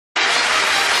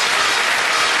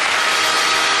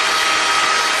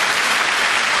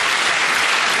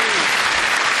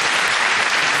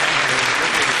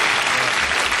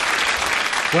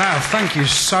Wow, thank you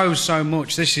so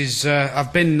much. This is...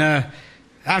 I've been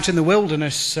out in the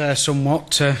wilderness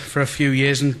somewhat for a few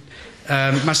years, and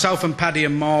myself and Paddy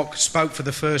and Mark spoke for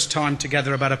the first time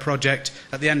together about a project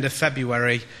at the end of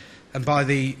February, and by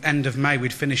the end of May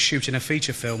we'd finished shooting a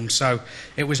feature film, so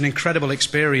it was an incredible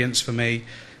experience for me,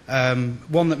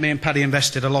 one that me and Paddy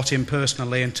invested a lot in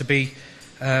personally, and to be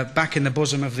back in the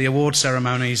bosom of the award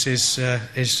ceremonies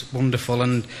is wonderful,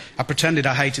 and I pretended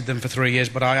I hated them for 3 years,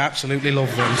 but I absolutely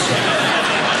love them. So.